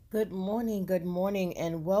Good morning,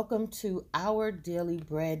 and welcome to our daily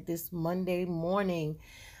bread this Monday morning.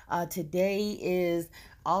 Today is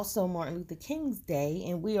also Martin Luther King's Day,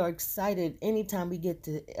 and we are excited anytime we get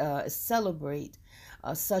to celebrate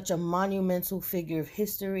such a monumental figure of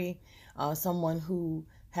history, someone who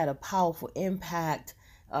had a powerful impact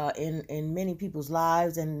in many people's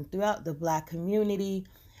lives and throughout the Black community.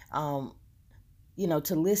 Um,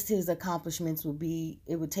 to list his accomplishments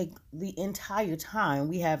it would take the entire time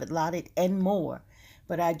we have allotted and more.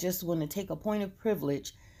 But I just want to take a point of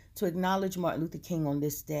privilege to acknowledge Martin Luther King on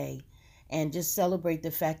this day and just celebrate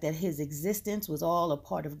the fact that his existence was all a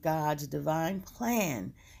part of God's divine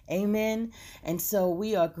plan. Amen. And so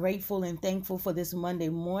we are grateful and thankful for this Monday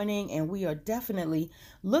morning, and we are definitely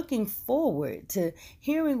looking forward to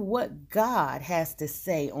hearing what God has to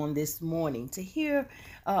say on this morning, to hear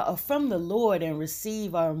from the Lord and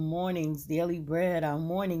receive our morning's daily bread, our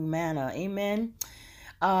morning manna. Amen.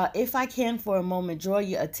 If I can for a moment draw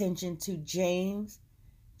your attention to James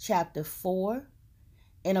chapter 4,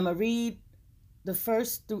 and I'm going to read the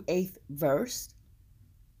first through eighth verse.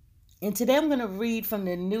 And today I'm going to read from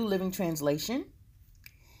the New Living Translation,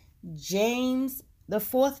 James, the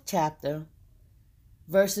fourth chapter,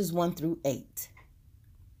 verses 1 through 8.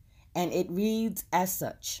 And it reads as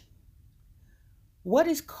such: What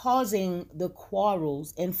is causing the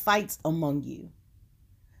quarrels and fights among you?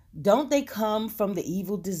 Don't they come from the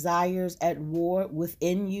evil desires at war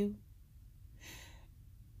within you?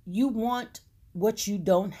 You want what you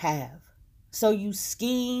don't have, so you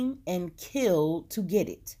scheme and kill to get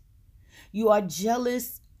it. You are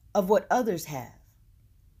jealous of what others have,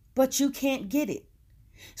 but you can't get it.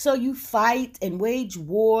 So you fight and wage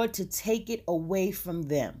war to take it away from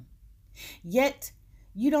them. Yet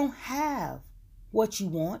you don't have what you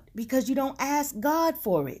want because you don't ask God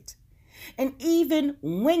for it. And even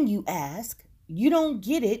when you ask, you don't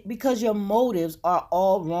get it because your motives are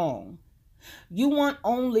all wrong. You want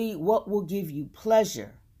only what will give you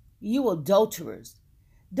pleasure. You adulterers,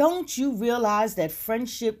 don't you realize that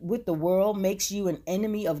friendship with the world makes you an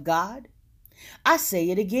enemy of God? I say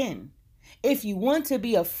it again. If you want to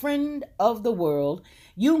be a friend of the world,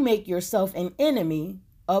 you make yourself an enemy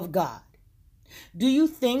of God. Do you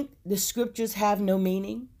think the scriptures have no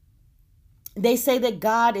meaning? They say that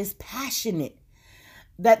God is passionate,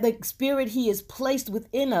 that the spirit he has placed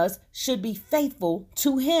within us should be faithful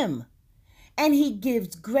to him. And he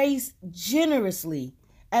gives grace generously,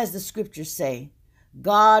 as the scriptures say.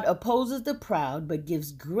 God opposes the proud, but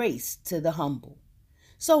gives grace to the humble.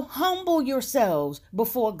 So humble yourselves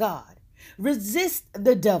before God. Resist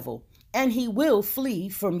the devil, and he will flee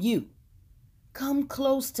from you. Come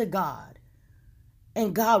close to God,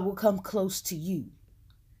 and God will come close to you.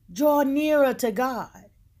 Draw nearer to God,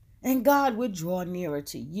 and God will draw nearer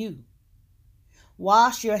to you.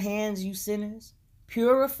 Wash your hands, you sinners.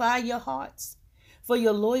 Purify your hearts, for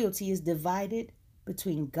your loyalty is divided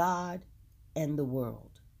between God and the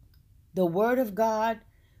world. The word of God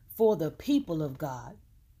for the people of God.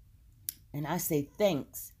 And I say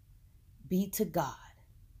thanks be to God.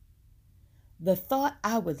 The thought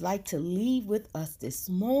I would like to leave with us this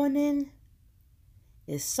morning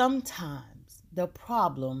is sometimes the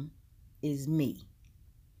problem is me.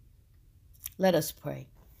 Let us pray.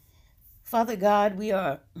 Father God, we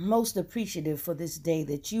are most appreciative for this day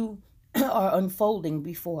that you are unfolding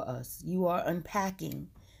before us. You are unpacking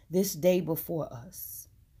this day before us.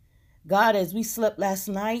 God, as we slept last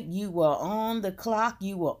night, you were on the clock,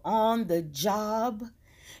 you were on the job.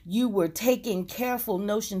 You were taking careful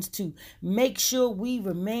notions to make sure we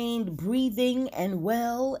remained breathing and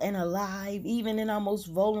well and alive, even in our most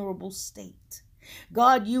vulnerable state.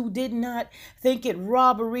 God, you did not think it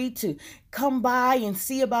robbery to come by and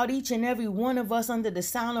see about each and every one of us under the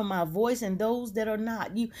sound of my voice and those that are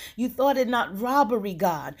not. You thought it not robbery,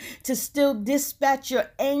 God, to still dispatch your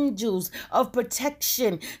angels of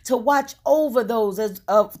protection to watch over those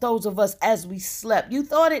of us as we slept. You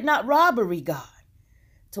thought it not robbery, God,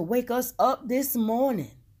 to wake us up this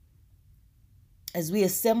morning as we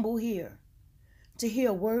assemble here to hear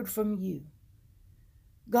a word from you.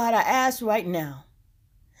 God, I ask right now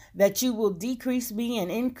that you will decrease me and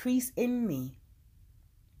increase in me.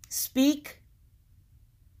 Speak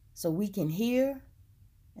so we can hear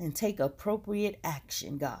and take appropriate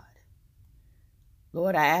action, God.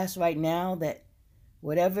 Lord, I ask right now that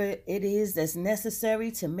whatever it is that's necessary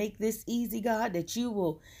to make this easy, God, that you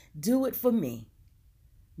will do it for me.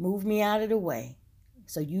 Move me out of the way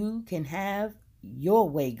so you can have your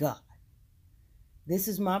way, God. This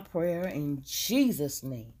is my prayer in Jesus'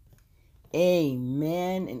 name.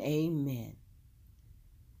 Amen and amen.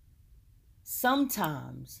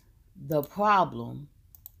 Sometimes the problem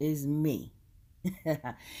is me.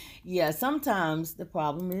 Yeah, sometimes the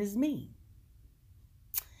problem is me.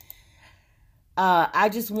 I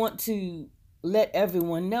just want to let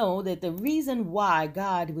everyone know that the reason why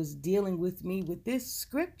God was dealing with me with this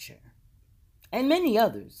scripture and many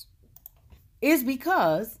others is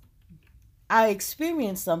because I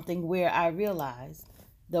experienced something where I realized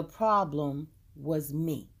the problem was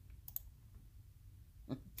me.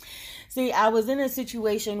 See, I was in a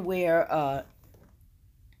situation where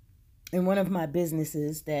in one of my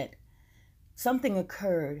businesses that something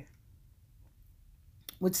occurred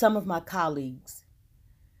with some of my colleagues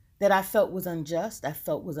that I felt was unjust, I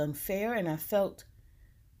felt was unfair, and I felt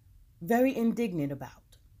very indignant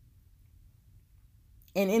about.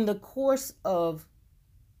 And in the course of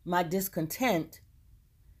my discontent,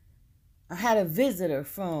 I had a visitor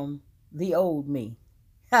from the old me.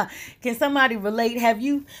 Can somebody relate? Have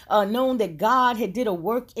you known that God had did a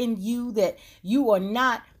work in you that you are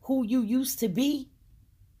not who you used to be?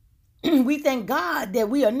 We thank God that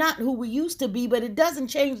we are not who we used to be, but it doesn't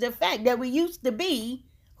change the fact that we used to be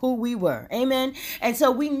who we were. Amen. And so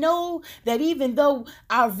we know that even though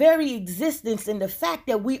our very existence and the fact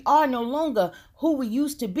that we are no longer who we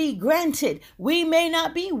used to be, granted, we may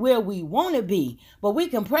not be where we want to be, but we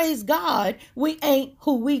can praise God, we ain't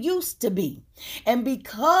who we used to be. And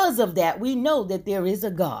because of that, we know that there is a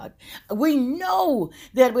God. We know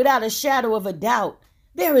that without a shadow of a doubt,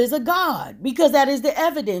 there is a God, because that is the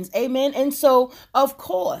evidence. Amen. And so, of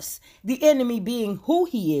course, the enemy, being who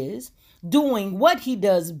he is, doing what he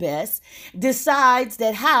does best, decides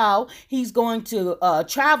that how he's going to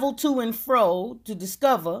travel to and fro to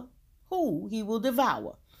discover who he will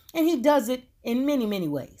devour. And he does it in many, many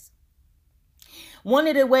ways. One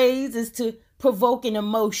of the ways is to provoke an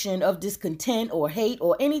emotion of discontent or hate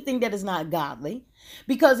or anything that is not godly,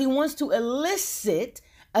 because he wants to elicit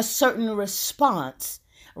a certain response,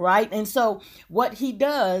 right? And so what he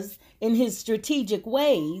does in his strategic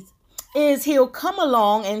ways is he'll come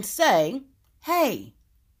along and say, hey,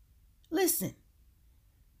 listen.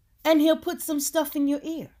 And he'll put some stuff in your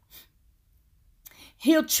ear.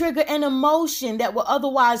 He'll trigger an emotion that will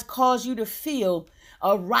otherwise cause you to feel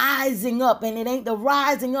a rising up. And it ain't the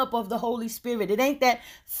rising up of the Holy Spirit. It ain't that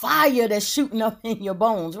fire that's shooting up in your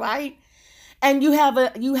bones, right? And you have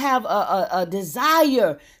a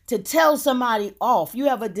desire to tell somebody off. You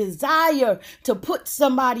have a desire to put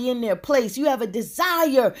somebody in their place. You have a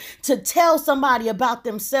desire to tell somebody about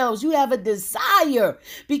themselves. You have a desire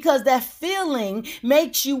because that feeling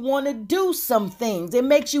makes you want to do some things. It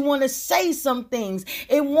makes you want to say some things.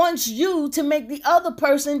 It wants you to make the other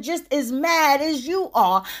person just as mad as you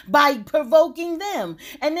are by provoking them.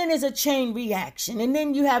 And then there's a chain reaction. And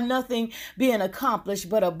then you have nothing being accomplished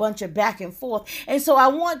but a bunch of back and forth. And so I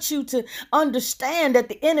want you to understand that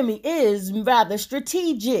the enemy is rather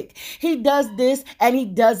strategic. He does this and he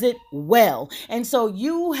does it well. And so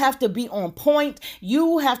you have to be on point.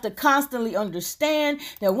 You have to constantly understand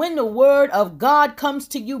that when the word of God comes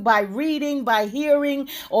to you by reading, by hearing,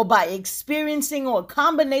 or by experiencing, or a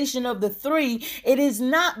combination of the three, it is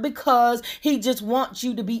not because he just wants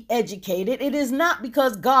you to be educated. It is not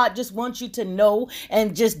because God just wants you to know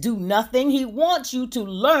and just do nothing. He wants you to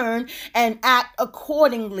learn and act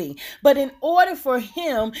accordingly. But in order for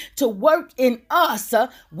him to work in us,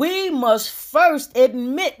 we must first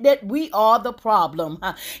admit that we are the problem.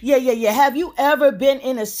 Yeah. Have you ever been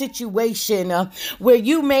in a situation where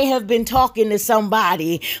you may have been talking to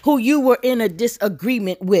somebody who you were in a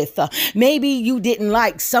disagreement with? Maybe you didn't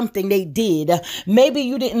like something they did. Maybe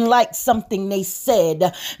you didn't like something they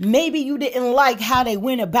said. Maybe you didn't like how they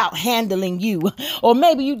went about handling you. Or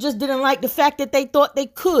maybe you just didn't like the fact that they thought they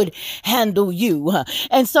could handle you.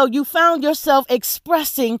 And so you found yourself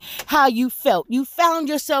expressing how you felt. You found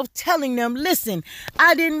yourself telling them, listen,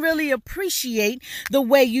 I didn't really appreciate the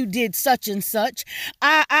way you did such and such.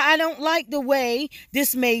 I don't like the way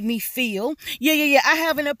this made me feel. Yeah. I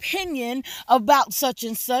have an opinion about such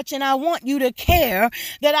and such, and I want you to care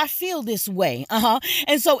that I feel this way.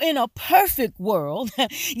 And so in a perfect world,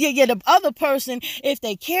 the other person, if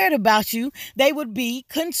they cared about you, they would be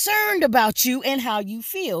concerned about you and how you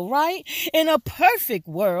feel, right? In a perfect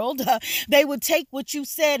world, they would take what you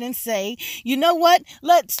said and say, you know what?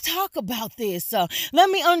 Let's talk about this. Let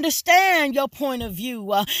me understand your point of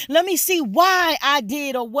view. Let me see why I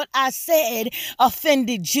did or what I said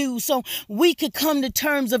offended you so we could come to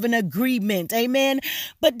terms of an agreement. Amen.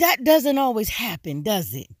 But that doesn't always happen,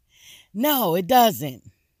 does it? No, it doesn't.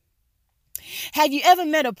 Have you ever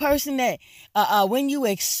met a person that when you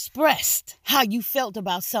expressed how you felt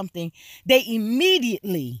about something, they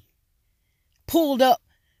immediately pulled up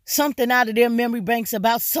something out of their memory banks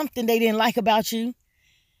about something they didn't like about you?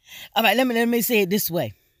 All right, let me say it this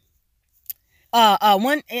way.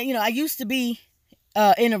 I used to be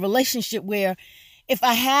in a relationship where if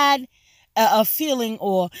I had a feeling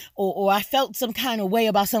or I felt some kind of way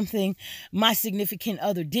about something my significant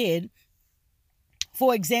other did,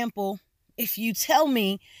 for example, if you tell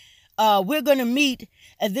me we're going to meet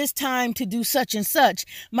at this time to do such and such,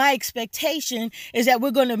 my expectation is that we're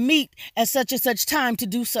going to meet at such and such time to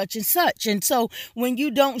do such and such. And so when you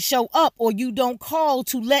don't show up or you don't call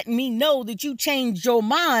to let me know that you changed your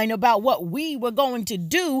mind about what we were going to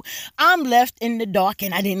do, I'm left in the dark,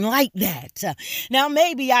 and I didn't like that. Now,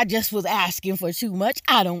 maybe I just was asking for too much.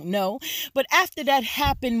 I don't know. But after that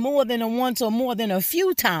happened more than a once or more than a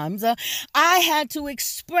few times, I had to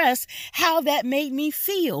express how that made me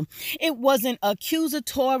feel. It wasn't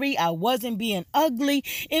accusatory. I wasn't being ugly.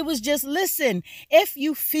 It was just, listen, if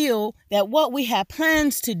you feel that what we had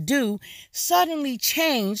plans to do suddenly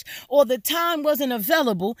changed or the time wasn't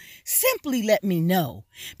available, simply let me know.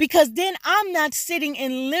 Because then I'm not sitting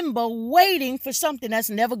in limbo waiting for something that's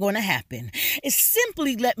never going to happen. It's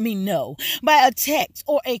simply let me know by a text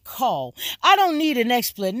or a call. I don't need an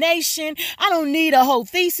explanation. I don't need a whole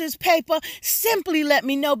thesis paper. Simply let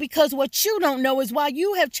me know, because what you don't know is while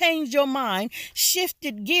you have changed your mind,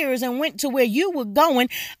 shifted gears, and went to where you were going,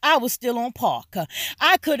 I was still on park.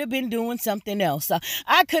 I could have been doing something else.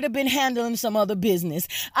 I could have been handling some other business.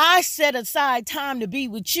 I set aside time to be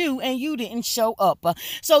with you, and you didn't show up.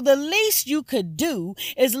 So the least you could do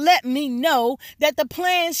is let me know that the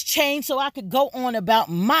plans changed so I could go on about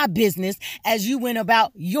my business as you went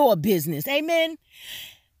about your business. Amen.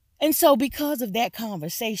 And so because of that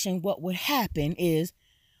conversation, what would happen is,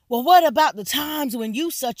 well, what about the times when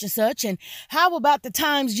you such and such? And how about the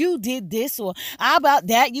times you did this? Or how about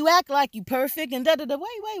that? You act like you perfect and da-da-da.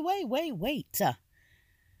 Wait.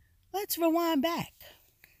 Let's rewind back.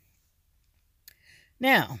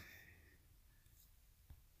 Now,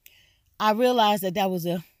 I realized that was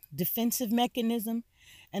a defensive mechanism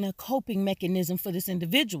and a coping mechanism for this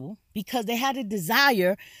individual because they had a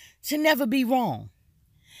desire to never be wrong.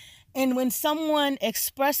 And when someone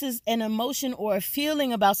expresses an emotion or a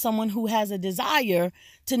feeling about someone who has a desire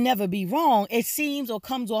to never be wrong, it seems or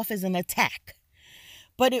comes off as an attack.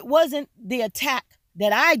 But it wasn't the attack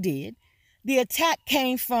that I did. The attack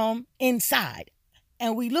came from inside.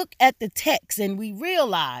 And we look at the text and we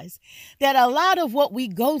realize that a lot of what we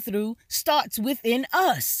go through starts within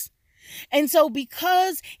us. And so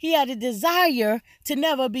because he had a desire to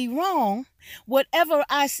never be wrong, whatever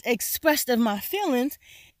I expressed of my feelings,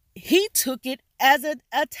 he took it as an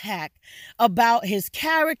attack about his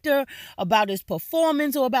character, about his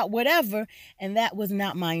performance, or about whatever. And that was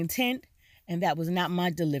not my intent, and that was not my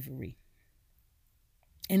delivery.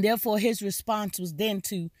 And therefore, his response was then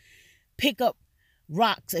to pick up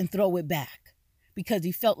rocks and throw it back because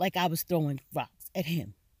he felt like I was throwing rocks at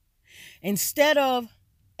him. Instead of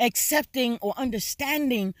accepting or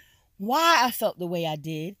understanding why I felt the way I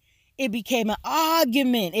did, it became an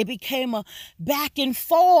argument. It became a back and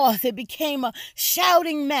forth. It became a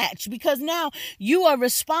shouting match because now you are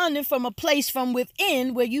responding from a place from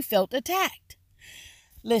within where you felt attacked.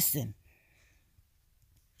 Listen,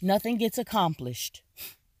 nothing gets accomplished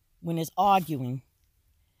when it's arguing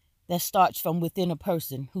that starts from within a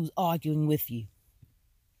person who's arguing with you.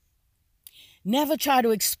 Never try to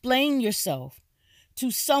explain yourself to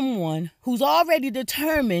someone who's already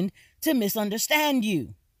determined to misunderstand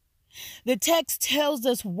you. The text tells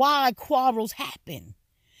us why quarrels happen.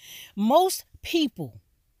 Most people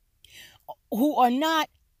who are not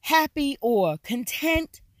happy or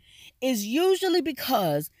content is usually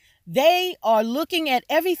because they are looking at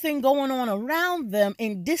everything going on around them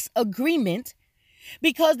in disagreement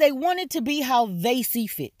because they want it to be how they see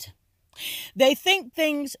fit. They think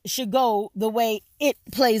things should go the way it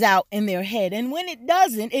plays out in their head, and when it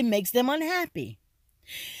doesn't, it makes them unhappy.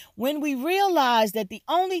 When we realize that the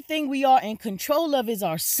only thing we are in control of is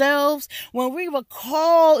ourselves, when we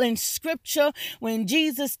recall in scripture, when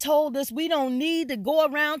Jesus told us we don't need to go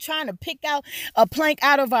around trying to pick out a plank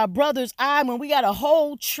out of our brother's eye when we got a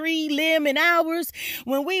whole tree limb in ours,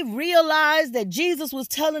 when we realize that Jesus was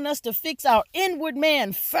telling us to fix our inward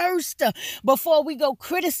man first before we go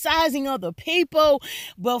criticizing other people,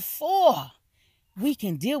 before we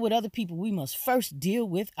can deal with other people, we must first deal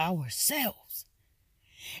with ourselves.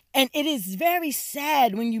 And it is very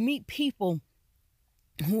sad when you meet people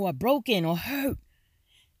who are broken or hurt,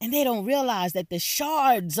 and they don't realize that the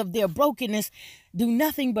shards of their brokenness do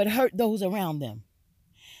nothing but hurt those around them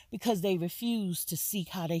because they refuse to seek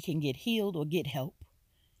how they can get healed or get help.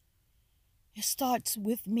 It starts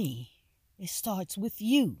with me. It starts with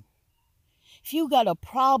you. If you got a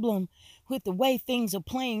problem with the way things are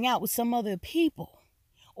playing out with some other people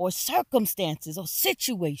or circumstances or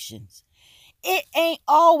situations. It ain't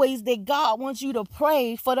always that God wants you to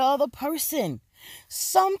pray for the other person.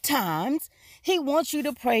 Sometimes he wants you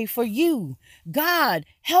to pray for you. God,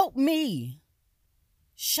 help me.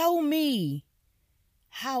 Show me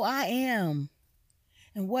how I am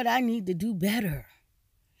and what I need to do better.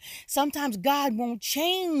 Sometimes God won't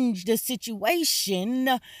change the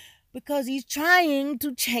situation because he's trying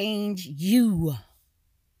to change you.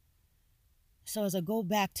 So as I go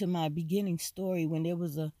back to my beginning story, when there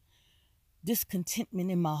was a discontentment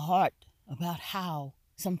in my heart about how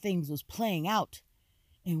some things was playing out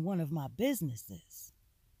in one of my businesses,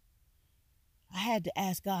 I had to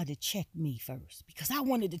ask God to check me first because I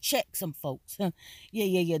wanted to check some folks.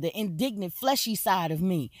 Yeah. The indignant, fleshy side of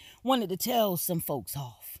me wanted to tell some folks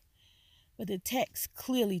off. But the text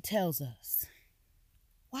clearly tells us,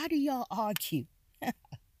 why do y'all argue?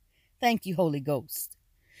 Thank you, Holy Ghost.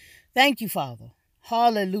 Thank you, Father.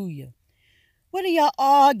 Hallelujah. What are y'all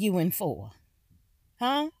arguing for?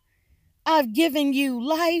 Huh? I've given you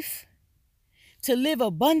life to live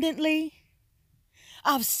abundantly.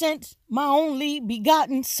 I've sent my only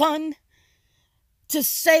begotten Son to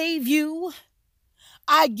save you.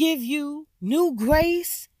 I give you new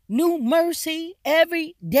grace, new mercy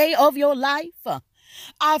every day of your life.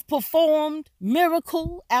 I've performed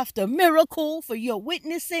miracle after miracle for your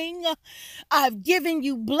witnessing. I've given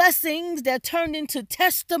you blessings that turned into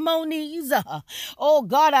testimonies. Oh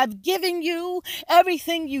God, I've given you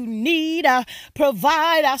everything you need. I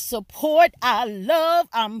provide, I support, I love,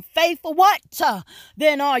 I'm faithful. What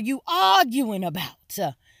then are you arguing about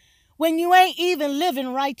when you ain't even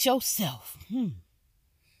living right yourself?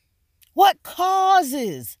 What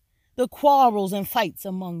causes the quarrels and fights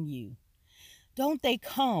among you? Don't they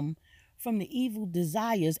come from the evil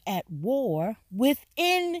desires at war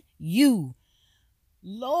within you?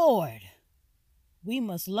 Lord, we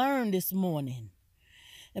must learn this morning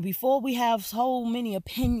that before we have so many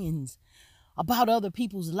opinions about other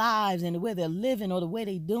people's lives and the way they're living or the way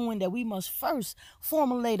they're doing, that we must first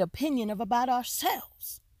formulate opinion about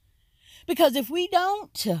ourselves. Because if we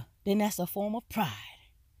don't, then that's a form of pride.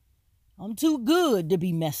 I'm too good to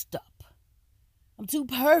be messed up. I'm too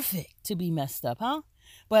perfect to be messed up, huh?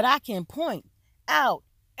 But I can point out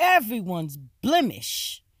everyone's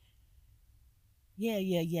blemish.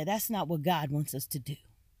 Yeah. That's not what God wants us to do.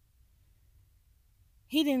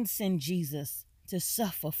 He didn't send Jesus to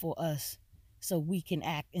suffer for us so we can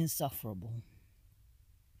act insufferable.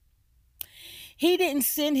 He didn't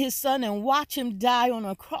send his Son and watch him die on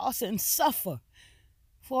a cross and suffer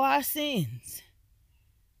for our sins.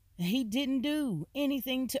 And he didn't do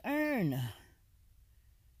anything to earn,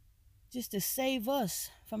 just to save us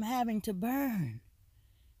from having to burn.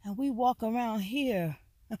 And we walk around here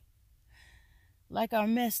like our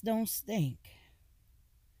mess don't stink.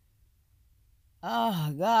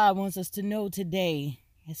 God wants us to know today,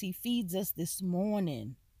 as he feeds us this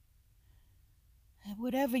morning, that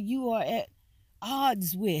whatever you are at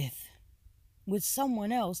odds with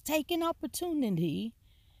someone else, take an opportunity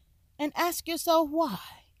and ask yourself why.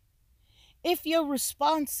 If your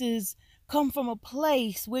responses come from a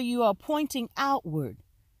place where you are pointing outward,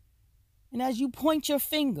 and as you point your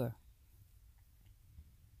finger,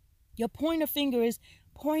 your pointer finger is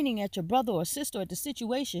pointing at your brother or sister at the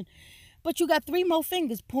situation, but you got 3 more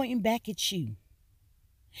fingers pointing back at you.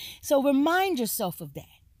 So remind yourself of that.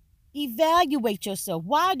 Evaluate yourself.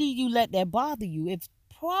 Why do you let that bother you? It's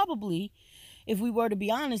probably, if we were to be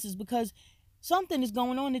honest, is because something is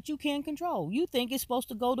going on that you can't control. You think it's supposed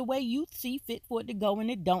to go the way you see fit for it to go,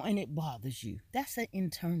 and it don't, and it bothers you. That's an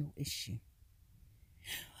internal issue.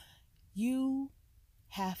 You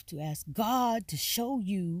have to ask God to show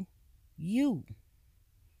you.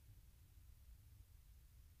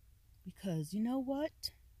 Because you know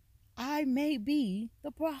what? I may be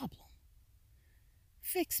the problem.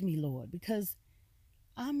 Fix me, Lord, because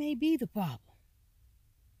I may be the problem.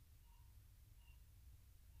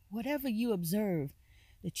 Whatever you observe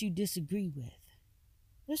that you disagree with,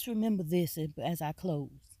 let's remember this as I close.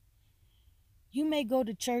 You may go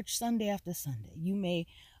to church Sunday after Sunday. You may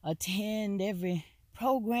attend every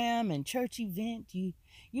program and church event.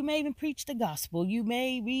 You may even preach the gospel. You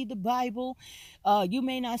may read the Bible. You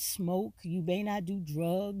may not smoke. You may not do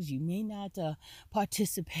drugs. You may not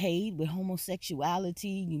participate with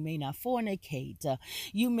homosexuality. You may not fornicate.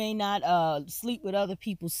 You may not sleep with other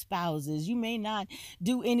people's spouses. You may not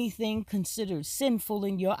do anything considered sinful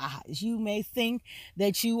in your eyes. You may think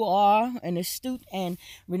that you are an astute and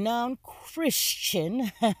renowned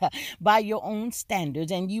Christian by your own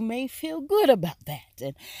standards, and you may feel good about that.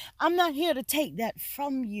 And I'm not here to take that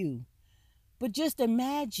from you. But just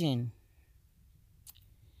imagine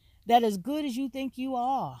that as good as you think you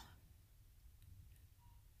are,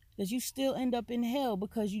 that you still end up in hell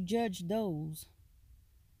because you judge those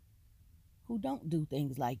who don't do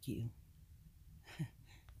things like you.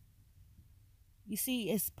 You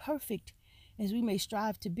see, as perfect as we may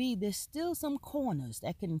strive to be, there's still some corners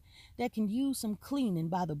that can use some cleaning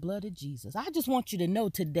by the blood of Jesus. I just want you to know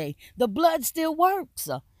today, the blood still works.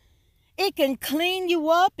 It can clean you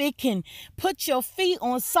up. It can put your feet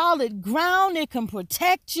on solid ground. It can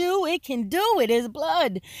protect you. It can do it. His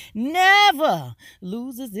blood never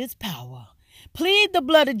loses its power. Plead the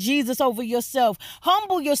blood of Jesus over yourself.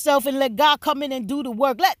 Humble yourself and let God come in and do the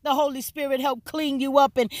work. Let the Holy Spirit help clean you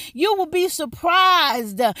up, and you will be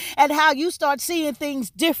surprised at how you start seeing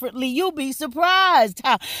things differently. You'll be surprised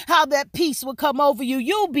how that peace will come over you.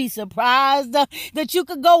 You'll be surprised that you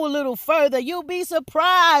could go a little further. You'll be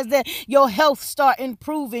surprised that your health start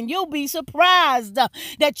improving. You'll be surprised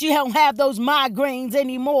that you don't have those migraines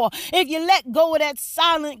anymore. If you let go of that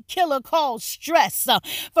silent killer called stress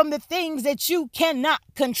from the things that you cannot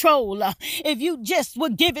control, if you just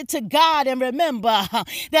would give it to God and remember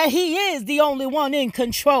that He is the only one in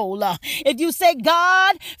control. If you say,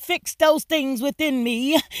 God, fix those things within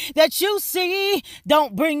me that you see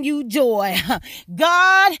don't bring you joy.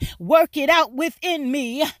 God, work it out within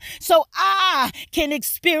me so I can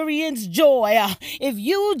experience joy. If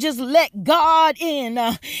you just let God in,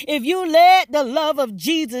 if you let the love of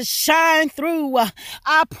Jesus shine through,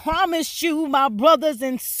 I promise you, my brothers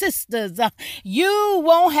and sisters, you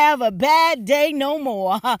won't have a bad day no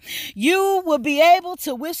more. You will be able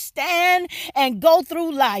to withstand and go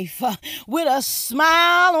through life with a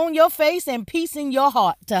smile on your face and peace in your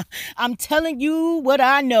heart. I'm telling you what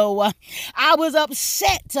I know. I was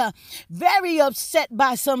upset, very upset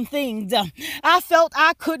by some things. I felt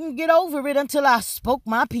I couldn't get over it until I spoke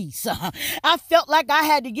my piece. I felt like I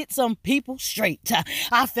had to get some people straight.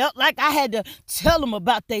 I felt like I had to tell them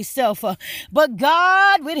about themselves. But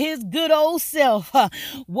God, with His good old self,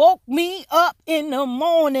 woke me up in the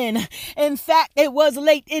morning. In fact, it was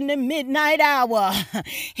late in the midnight hour.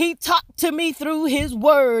 He talked to me through His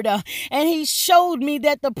word, and He showed me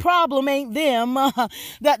that the problem ain't them,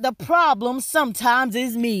 that the problem sometimes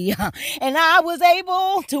is me. And I was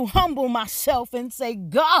able to humble myself and say,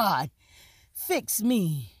 God, fix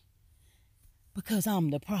me, because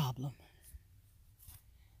I'm the problem.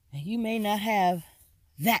 And you may not have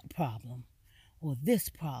that problem or this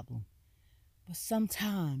problem, but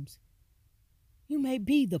sometimes you may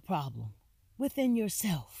be the problem within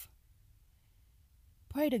yourself.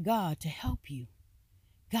 Pray to God to help you,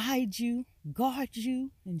 guide you, guard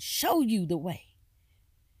you, and show you the way.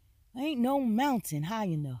 Ain't no mountain high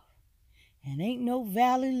enough, and ain't no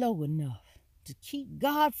valley low enough to keep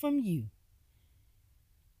God from you.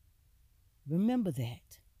 Remember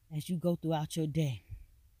that as you go throughout your day.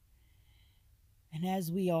 And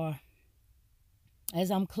as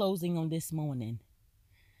I'm closing on this morning,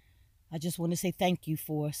 I just want to say thank you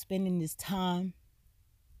for spending this time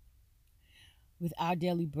with Our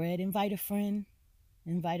Daily Bread. Invite a friend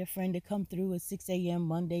to come through at 6 a.m.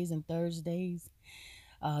 Mondays and Thursdays.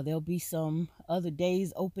 There'll be some other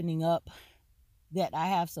days opening up that I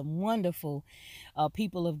have some wonderful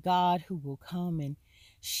people of God who will come and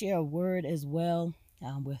share a word as well.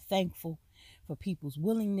 We're thankful for people's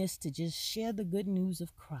willingness to just share the good news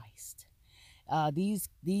of Christ. These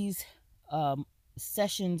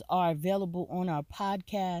sessions are available on our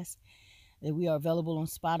podcast. That we are available on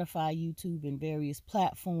Spotify, YouTube, and various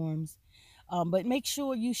platforms. But make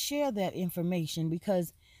sure you share that information,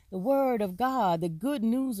 because the word of God, the good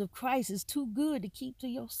news of Christ, is too good to keep to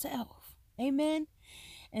yourself. Amen.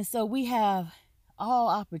 And so we have all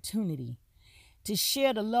opportunity to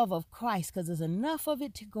share the love of Christ, because there's enough of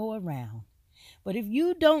it to go around. But if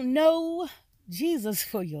you don't know Jesus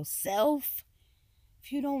for yourself,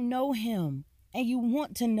 if you don't know Him and you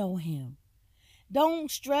want to know Him, don't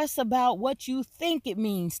stress about what you think it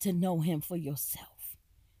means to know Him for yourself.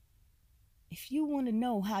 If you want to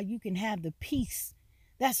know how you can have the peace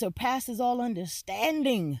that surpasses all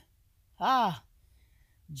understanding,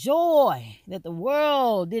 joy that the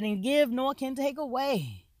world didn't give nor can take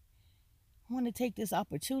away, I want to take this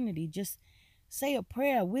opportunity, just say a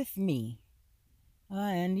prayer with me.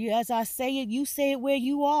 And as I say it, you say it where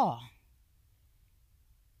you are.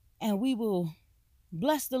 And we will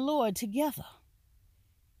bless the Lord together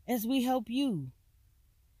as we help you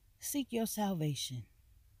seek your salvation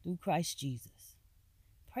through Christ Jesus.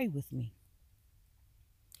 Pray with me.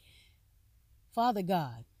 Father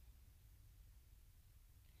God,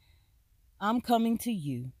 I'm coming to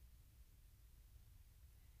you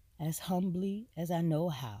as humbly as I know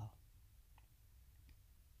how.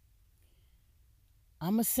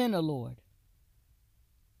 I'm a sinner, Lord.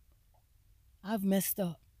 I've messed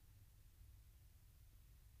up.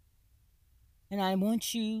 And I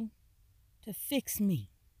want you to fix me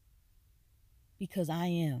because I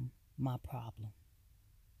am my problem.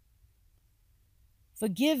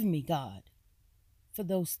 Forgive me, God, for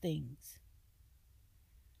those things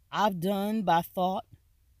I've done by thought,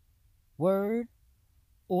 word,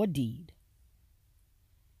 or deed,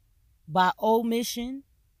 by omission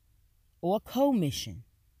or commission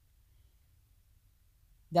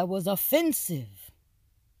that was offensive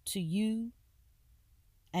to you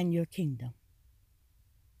and your kingdom.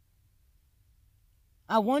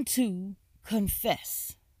 I want to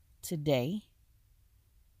confess today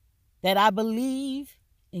that I believe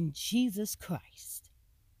in Jesus Christ.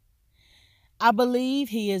 I believe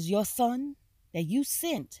he is your son that you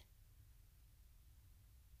sent.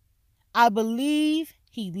 I believe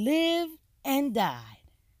he lived and died.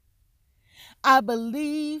 I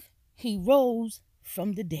believe he rose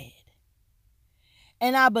from the dead.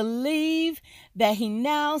 And I believe that he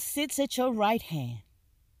now sits at your right hand.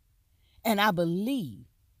 And I believe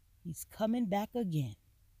he's coming back again.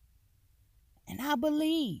 And I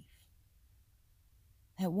believe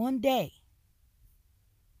that one day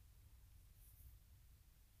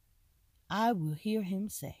I will hear him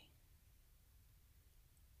say,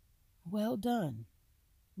 "Well done,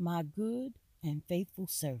 my good and faithful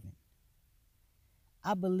servant."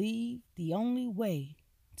 I believe the only way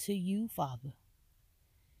to you, Father,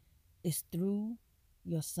 is through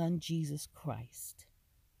your Son, Jesus Christ.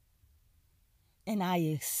 And I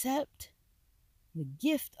accept the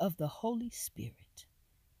gift of the Holy Spirit.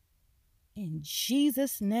 In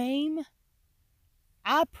Jesus' name,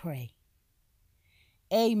 I pray.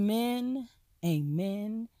 Amen,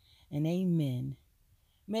 amen, and amen.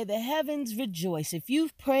 May the heavens rejoice. If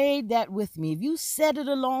you've prayed that with me, if you said it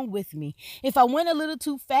along with me, if I went a little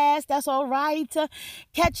too fast, that's all right.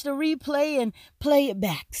 Catch the replay and play it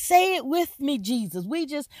back. Say it with me, Jesus. We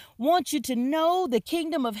just want you to know the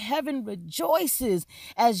kingdom of heaven rejoices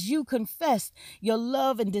as you confess your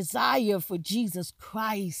love and desire for Jesus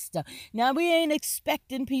Christ. Now, we ain't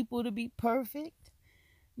expecting people to be perfect.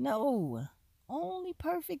 No, only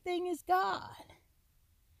perfect thing is God.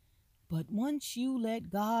 But once you let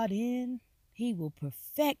God in, he will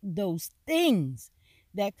perfect those things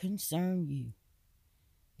that concern you.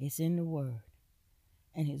 It's in the word.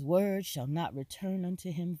 And his word shall not return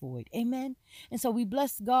unto him void. Amen. And so we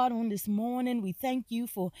bless God on this morning. We thank you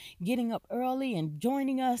for getting up early and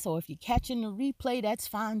joining us. Or if you're catching the replay, that's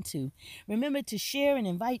fine too. Remember to share and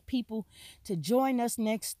invite people to join us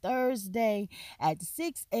next Thursday at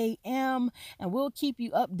 6 a.m. And we'll keep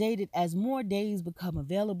you updated as more days become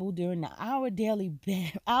available during our daily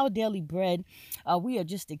bread. We are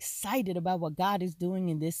just excited about what God is doing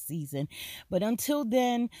in this season. But until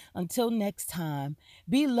then, until next time,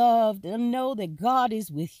 be loved and know that God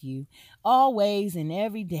is with you always and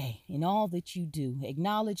every day in all that you do.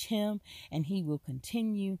 Acknowledge him and he will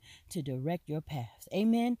continue to direct your paths.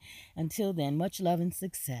 Amen. Until then, much love and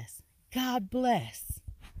success. God bless.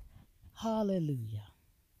 Hallelujah.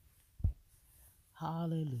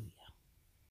 Hallelujah.